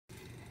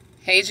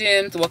Hey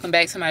gems, welcome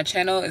back to my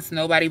channel. It's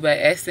nobody but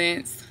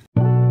Essence.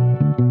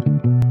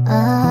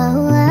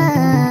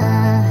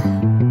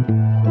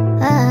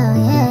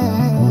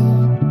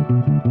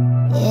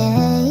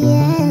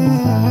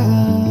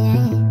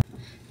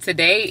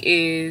 Today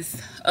is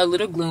a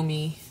little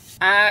gloomy.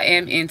 I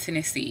am in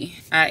Tennessee.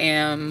 I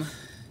am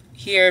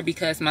here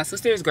because my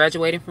sister is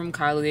graduating from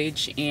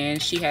college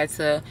and she had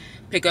to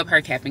pick up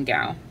her cap and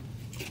gown,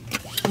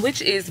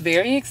 which is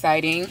very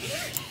exciting.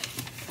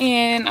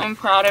 And I'm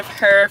proud of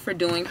her for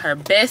doing her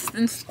best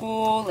in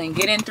school and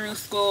getting through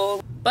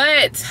school.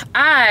 But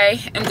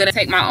I am gonna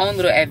take my own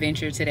little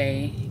adventure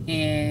today.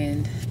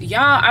 And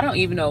y'all, I don't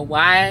even know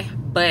why,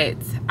 but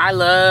I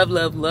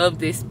love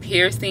this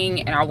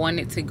piercing, and I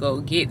wanted to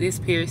go get this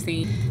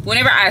piercing.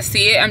 Whenever I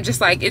see it, I'm just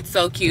like, it's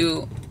so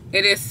cute.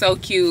 It is so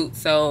cute.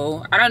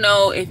 So I don't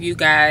know if you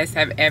guys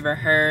have ever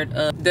heard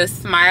of the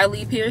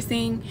Smiley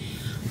Piercing,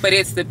 but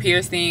it's the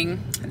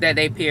piercing that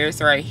they pierce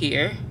right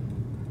here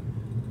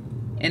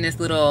in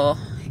this little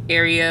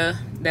area,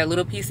 that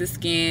little piece of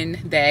skin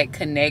that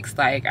connects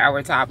like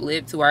our top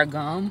lip to our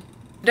gum.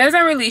 It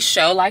doesn't really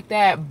show like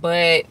that,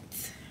 but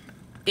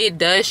it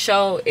does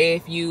show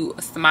if you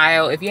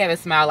smile. If you have a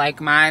smile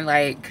like mine,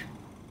 like,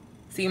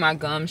 see my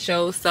gum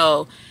show.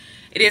 So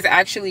it is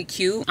actually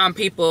cute on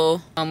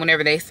people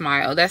whenever they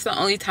smile. That's the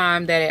only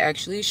time that it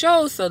actually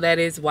shows. So that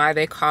is why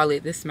they call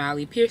it the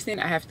Smiley Piercing.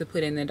 I have to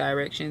put in the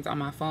directions on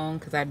my phone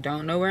because I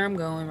don't know where I'm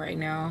going right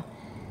now.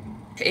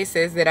 It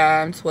says that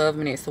I'm 12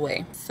 minutes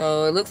away.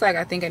 So it looks like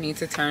I think I need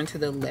to turn to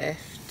the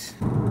left.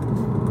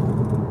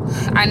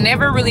 I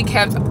never really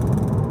kept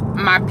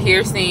my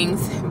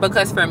piercings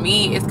because for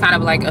me, it's kind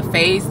of like a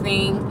phase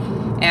thing.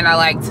 And I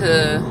like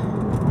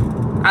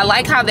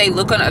how they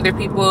look on other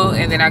people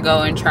and then I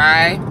go and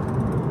try.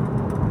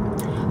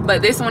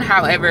 But this one,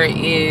 however,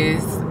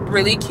 is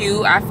really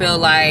cute. I feel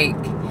like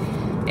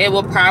it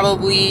will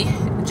probably,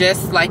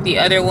 just like the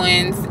other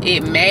ones,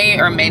 it may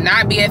or may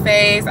not be a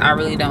phase. I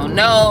really don't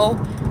know,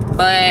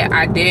 but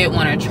I did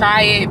want to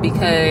try it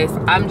because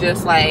I'm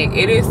just like,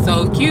 it is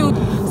so cute.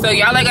 So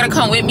y'all are gonna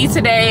come with me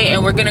today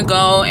and we're gonna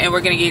go and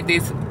we're gonna get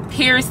this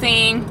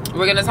piercing.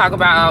 We're gonna talk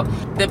about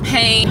the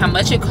pain, how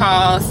much it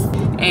costs,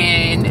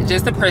 and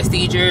just the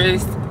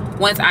procedures.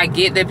 Once I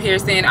get the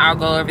piercing, I'll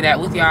go over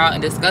that with y'all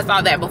and discuss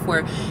all that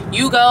before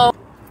you go.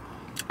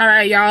 All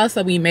right, y'all,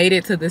 so we made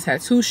it to the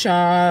tattoo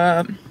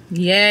shop.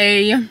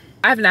 Yay.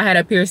 I've not had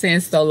a piercing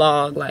in so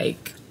long,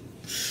 like,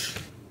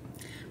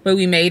 but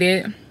we made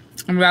it.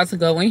 I'm about to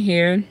go in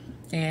here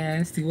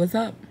and see what's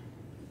up.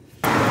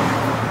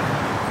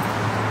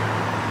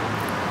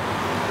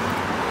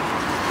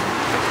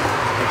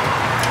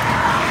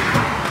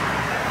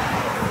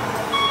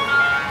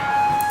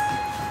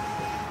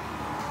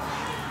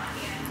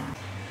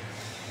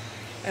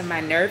 Am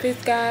I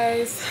nervous,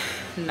 guys?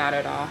 Not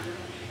at all.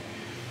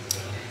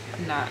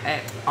 Not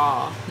at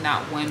all,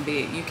 not one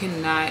bit. You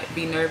cannot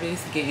be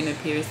nervous getting a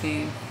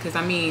piercing because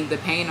I mean the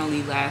pain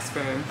only lasts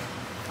for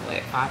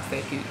what, 5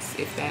 seconds,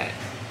 if that.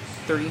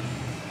 3,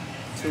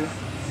 2.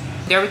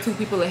 There were 2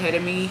 people ahead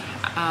of me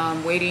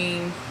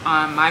waiting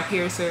on my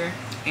piercer,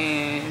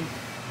 and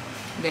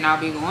then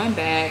I'll be going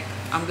back.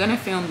 I'm gonna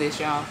film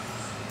this, y'all.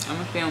 I'm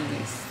gonna film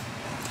this,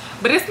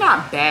 but it's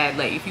not bad.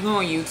 Like, if you go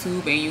on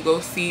YouTube and you go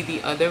see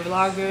the other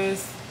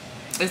vloggers,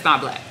 it's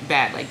not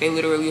bad. Like, they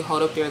literally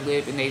hold up their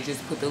lip and they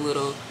just put the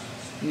little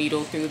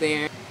needle through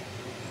there,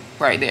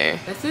 right there.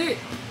 That's it.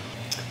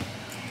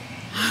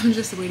 I'm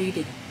just ready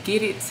to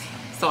get it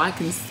so I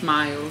can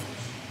smile.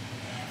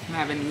 I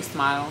have a new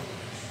smile.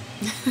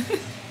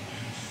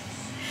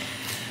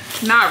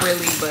 Not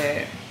really,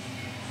 but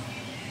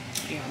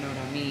y'all know what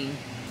I mean.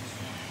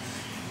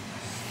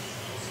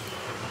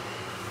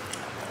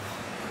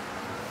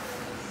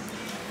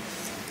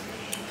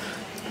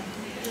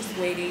 Just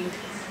waiting.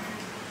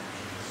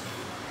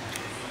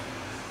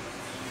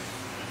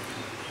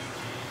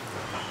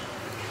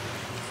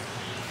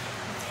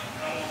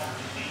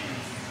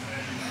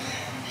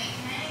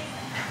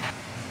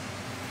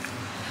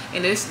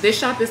 And this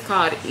shop is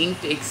called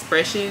Inked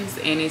Expressions,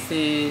 and it's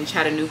in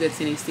Chattanooga,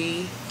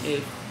 Tennessee.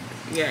 If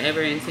you're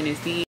ever in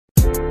Tennessee.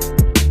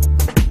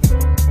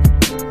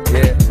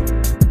 Yeah.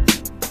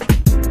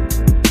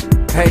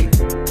 Hey.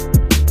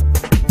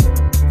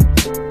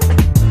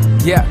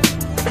 Yeah.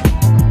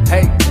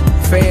 Hey.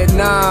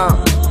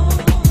 Vietnam.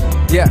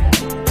 Yeah.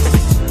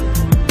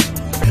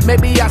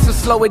 Maybe I should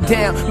slow it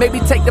down, maybe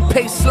take the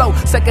pace slow.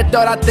 Second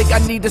thought, I think I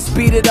need to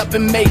speed it up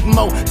and make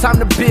more. Time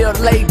to build,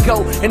 lay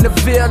go, and the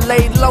bill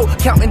laid low.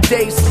 Counting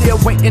days, still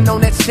waiting on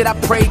that shit I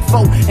prayed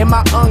for. Am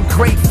I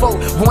ungrateful?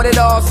 Want it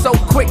all so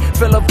quick,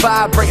 feel a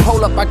vibrate.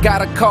 Hold up, I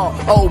got a call,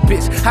 old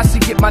bitch, how she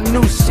get my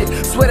new shit?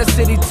 Swear the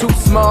city too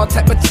small,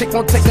 type of chick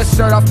won't take her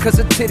shirt off cause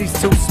her titty's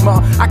too small.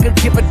 I could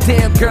give a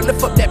damn, girl,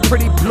 lift up that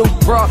pretty blue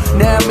bra.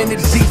 Now I'm in the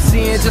deep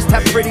sea and just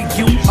how pretty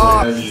you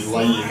are. Just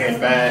lay your head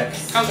back.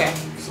 Okay.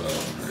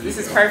 This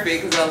is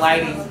perfect because of the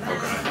lighting. Okay.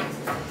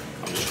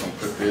 I'm just going to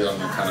put this, I'm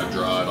going to kind of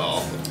dry it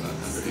off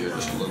under here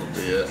just a little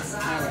bit.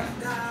 Okay.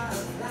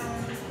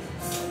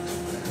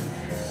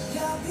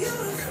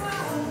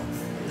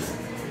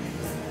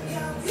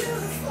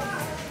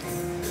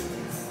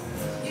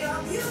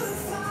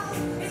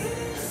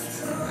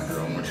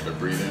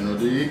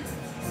 D.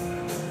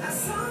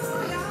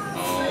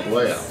 All the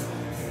way out.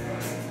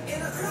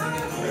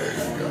 There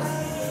you go.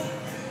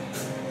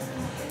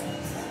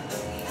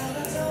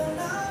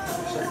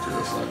 Shake to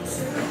this like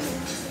that.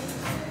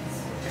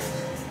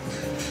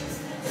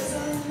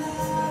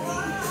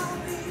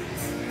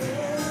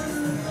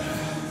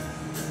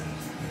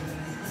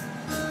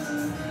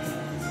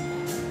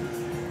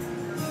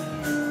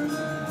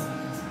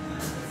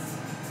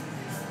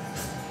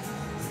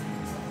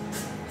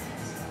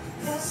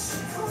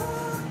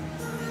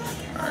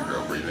 Alright,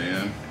 girl, breathe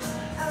in.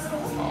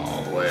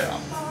 All the way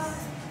out.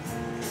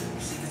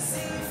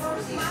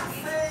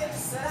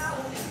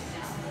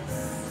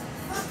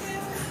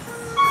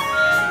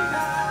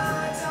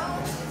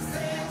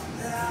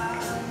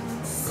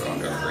 Girl, I'm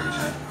gonna bring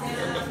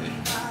you.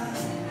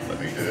 Let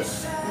me do it.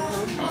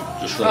 Oh,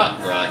 just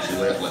relax. You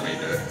let me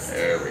do it.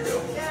 There we go.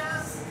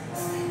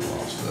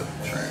 Lost the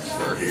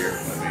transfer here.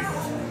 Let me.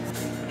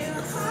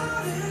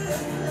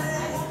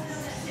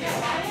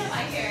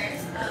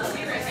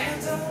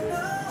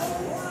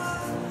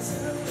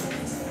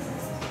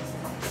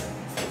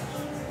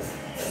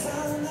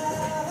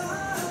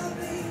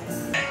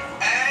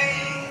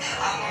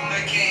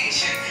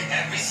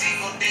 Every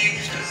single day,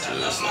 cause I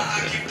love my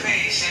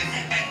occupation.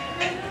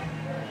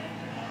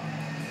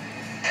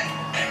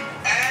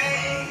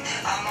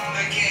 I'm on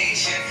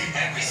vacation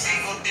every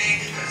single day,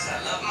 cause I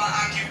love my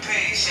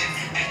occupation.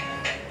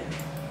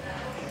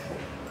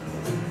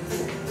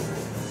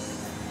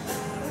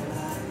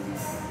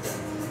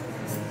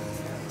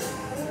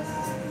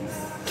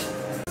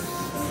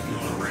 You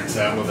want to rinse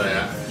out with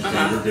that.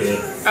 You're good.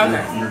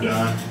 Okay. You're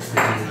done.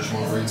 You just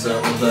want to rinse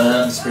out with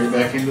that and spit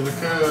back into the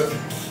cut.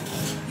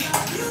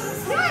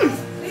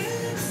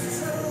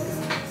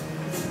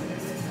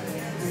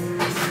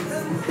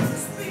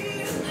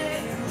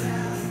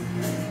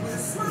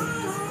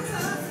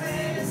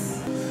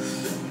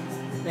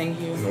 Thank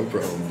you. No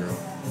problem, girl.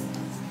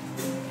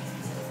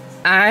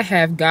 I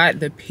have got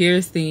the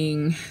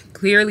piercing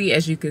clearly,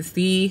 as you can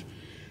see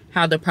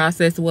how the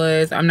process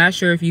was. I'm not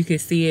sure if you could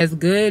see it as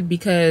good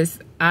because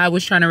I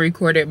was trying to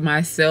record it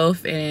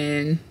myself,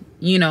 and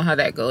you know how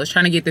that goes,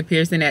 trying to get the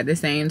piercing at the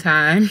same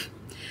time.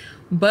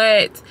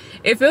 But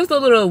it feels a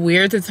little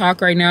weird to talk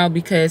right now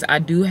because I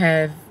do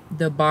have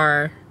the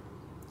bar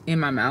in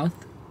my mouth.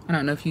 I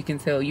don't know if you can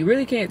tell. You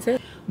really can't tell.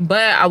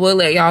 But I will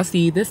let y'all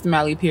see this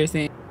Smiley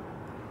piercing.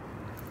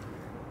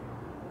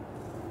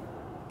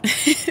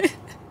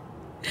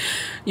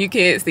 You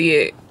can't see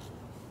it.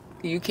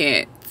 You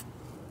can't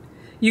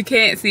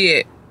see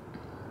it.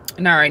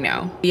 Not right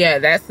now. Yeah,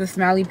 that's the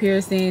Smiley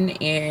piercing,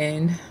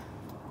 and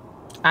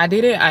I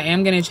did it. I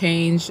am gonna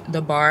change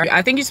the bar.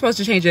 I think you're supposed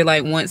to change it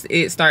like once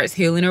it starts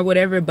healing or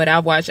whatever, but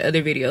I've watched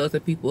other videos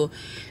of people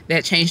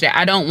that changed it.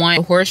 I don't want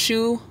a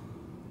horseshoe,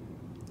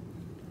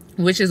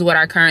 which is what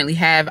I currently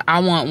have. I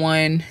want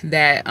one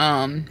that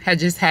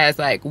just has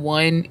like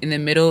one in the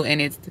middle and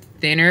it's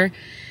thinner.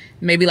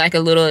 Maybe like a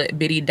little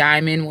bitty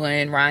diamond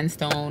one,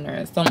 rhinestone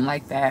or something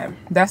like that.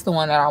 That's the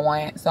one that I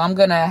want. So I'm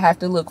gonna have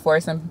to look for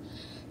some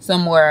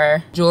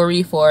more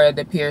jewelry for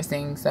the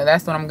piercing. So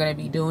that's what I'm gonna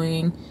be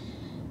doing.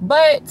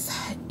 But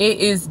it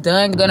is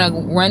done. Gonna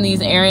run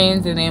these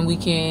errands and then we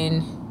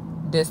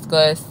can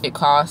discuss the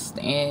cost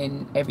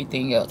and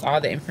everything else.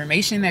 All the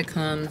information that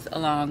comes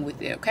along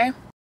with it, okay?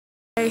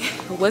 I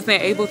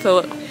wasn't able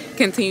to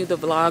continue the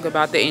vlog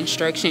about the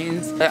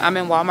instructions. But I'm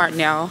in Walmart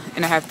now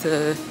and I have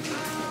to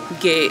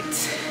get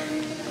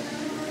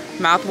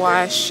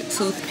mouthwash,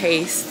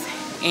 toothpaste,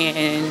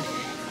 and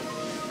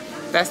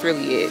that's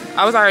really it.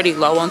 I was already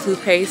low on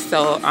toothpaste,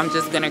 so I'm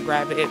just gonna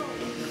grab it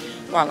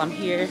while I'm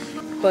here.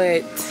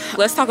 But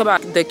let's talk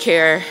about the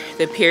care,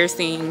 the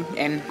piercing,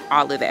 and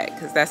all of that,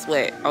 because that's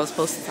what I was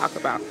supposed to talk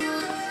about.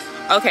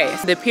 Okay,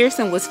 the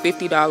piercing was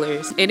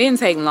 $50. It didn't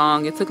take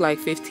long. It took like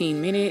 15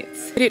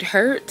 minutes. Did it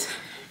hurt?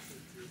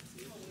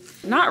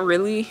 Not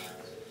really.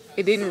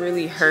 It didn't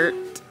really hurt.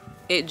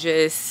 It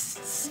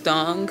just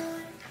stung.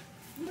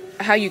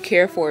 How you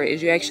care for it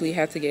is you actually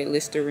have to get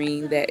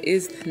Listerine that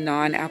is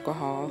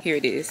non-alcohol. Here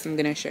it is. I'm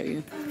gonna show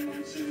you.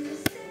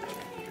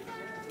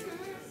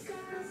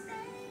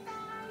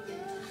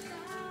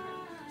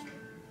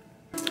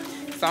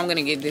 So I'm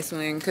gonna get this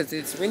one because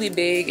it's really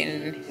big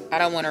and I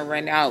don't want to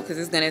run out because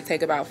it's gonna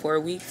take about 4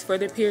 weeks for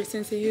the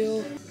piercing to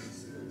heal.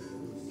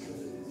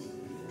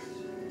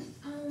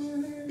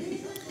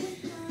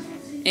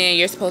 And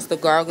you're supposed to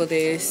gargle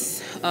this.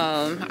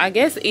 I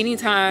guess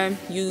anytime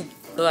you,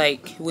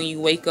 like when you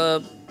wake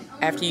up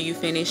after you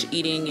finish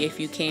eating, if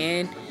you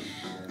can.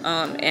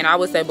 And I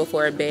would say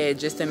before bed,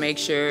 just to make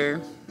sure,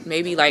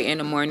 maybe like in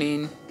the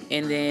morning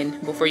and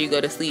then before you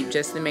go to sleep,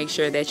 just to make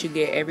sure that you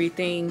get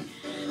everything,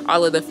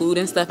 all of the food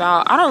and stuff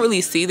out. I don't really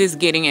see this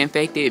getting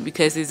infected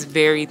because it's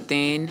very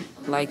thin.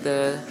 Like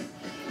the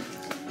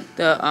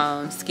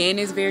skin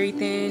is very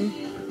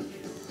thin.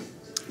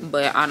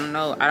 But I don't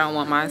know, I don't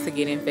want mine to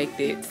get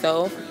infected.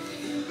 So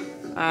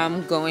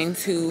I'm going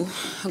to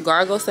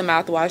gargle some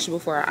mouthwash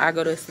before I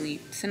go to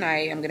sleep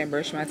tonight. I'm gonna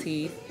brush my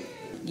teeth.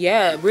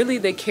 yeah, really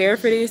the care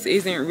for this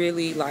isn't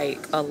really like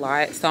a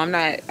lot, so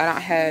I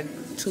don't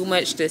have too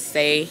much to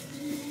say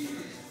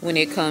when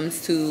it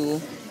comes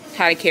to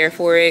how to care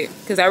for it,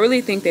 because I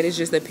really think that it's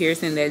just a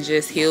piercing that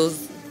just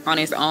heals on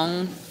its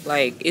own.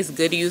 Like, it's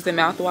good to use the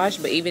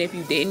mouthwash, but even if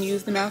you didn't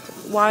use the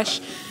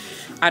mouthwash,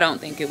 I don't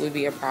think it would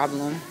be a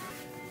problem.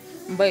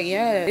 But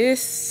yeah,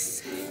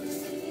 this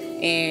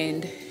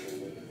and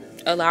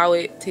allow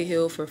it to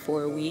heal for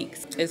 4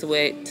 weeks is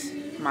what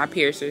my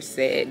piercer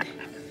said.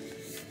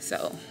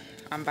 So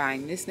I'm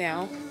buying this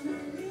now.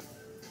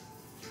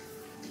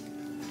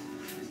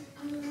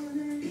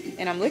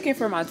 And I'm looking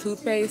for my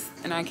toothpaste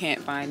and I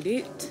can't find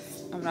it.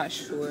 I'm not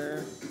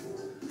sure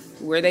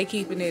where they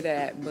keeping it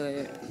at,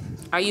 but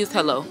I used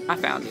Hello. I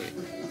found it.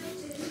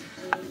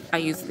 I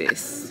used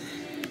this.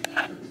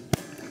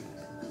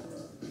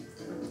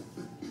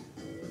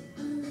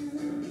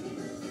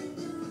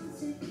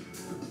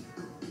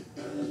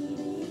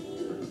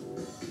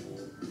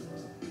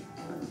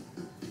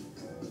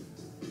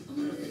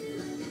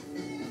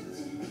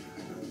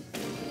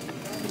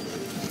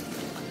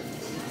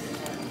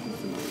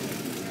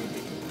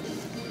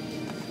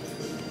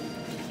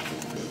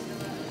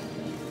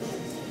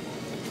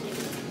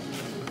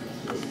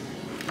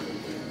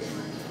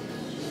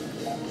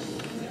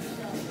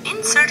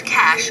 Insert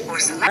cash or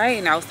select.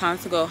 Alright, now it's time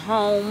to go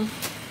home.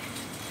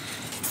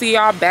 See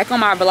y'all back on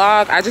my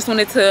vlog. I just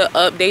wanted to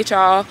update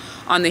y'all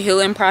on the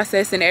healing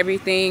process and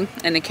everything,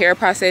 and the care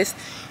process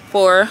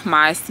for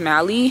my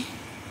Smiley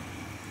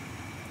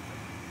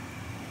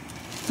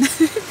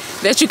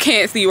that you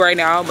can't see right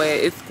now, but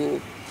it's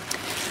cool.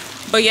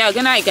 But yeah,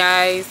 good night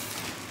guys.